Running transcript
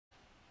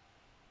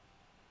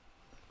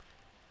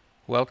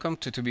Welcome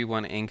to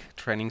 2B1 Inc.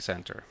 Training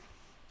Center.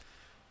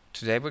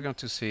 Today we're going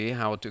to see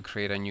how to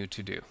create a new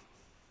to-do.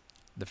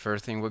 The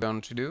first thing we're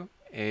going to do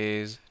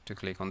is to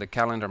click on the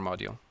calendar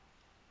module.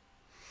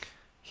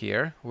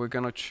 Here we're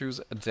going to choose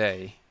a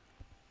day,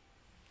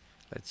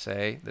 let's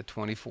say the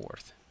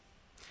 24th.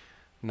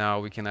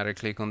 Now we can either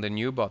click on the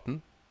new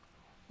button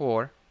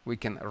or we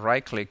can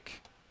right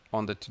click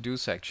on the to-do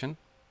section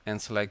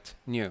and select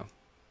new.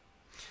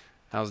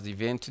 As the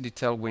event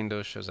detail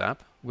window shows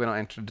up, we're going to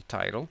enter the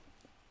title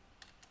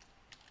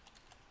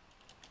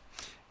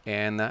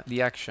and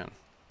the action.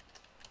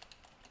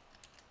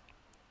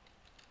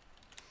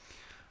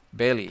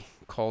 Bailey,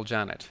 call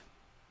Janet.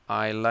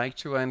 I like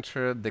to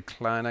enter the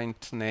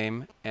client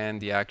name and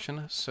the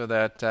action so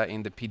that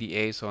in the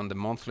PDA, so on the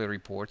monthly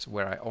reports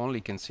where I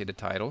only can see the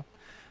title,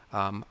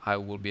 I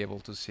will be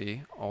able to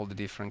see all the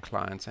different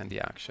clients and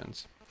the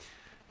actions.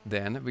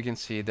 Then we can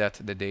see that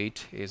the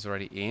date is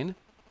already in,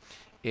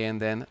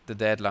 and then the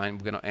deadline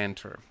we're going to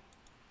enter.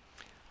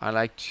 I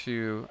like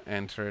to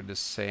enter the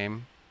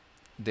same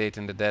date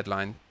and the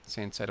deadline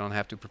since I don't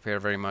have to prepare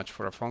very much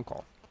for a phone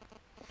call.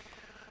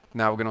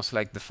 Now we're going to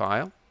select the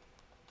file.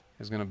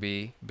 It's going to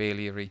be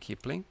Bailey Re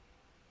Kipling,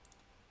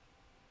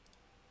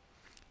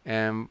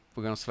 and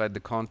we're going to select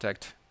the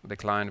contact, the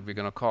client we're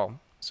going to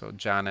call, so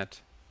Janet.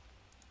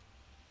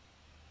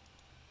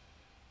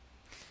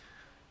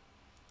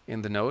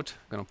 In the note,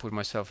 I'm going to put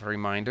myself a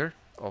reminder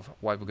of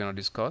what we're going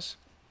to discuss.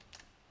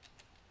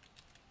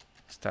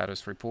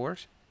 Status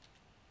report.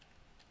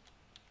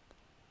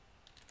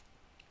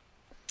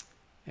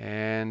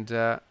 And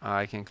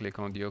I can click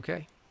on the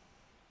OK.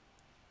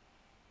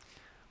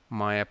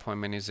 My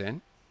appointment is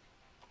in,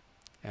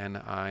 and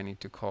I need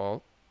to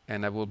call,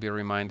 and I will be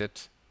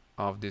reminded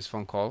of this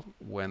phone call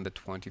when the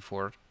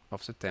 24th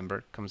of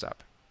September comes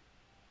up.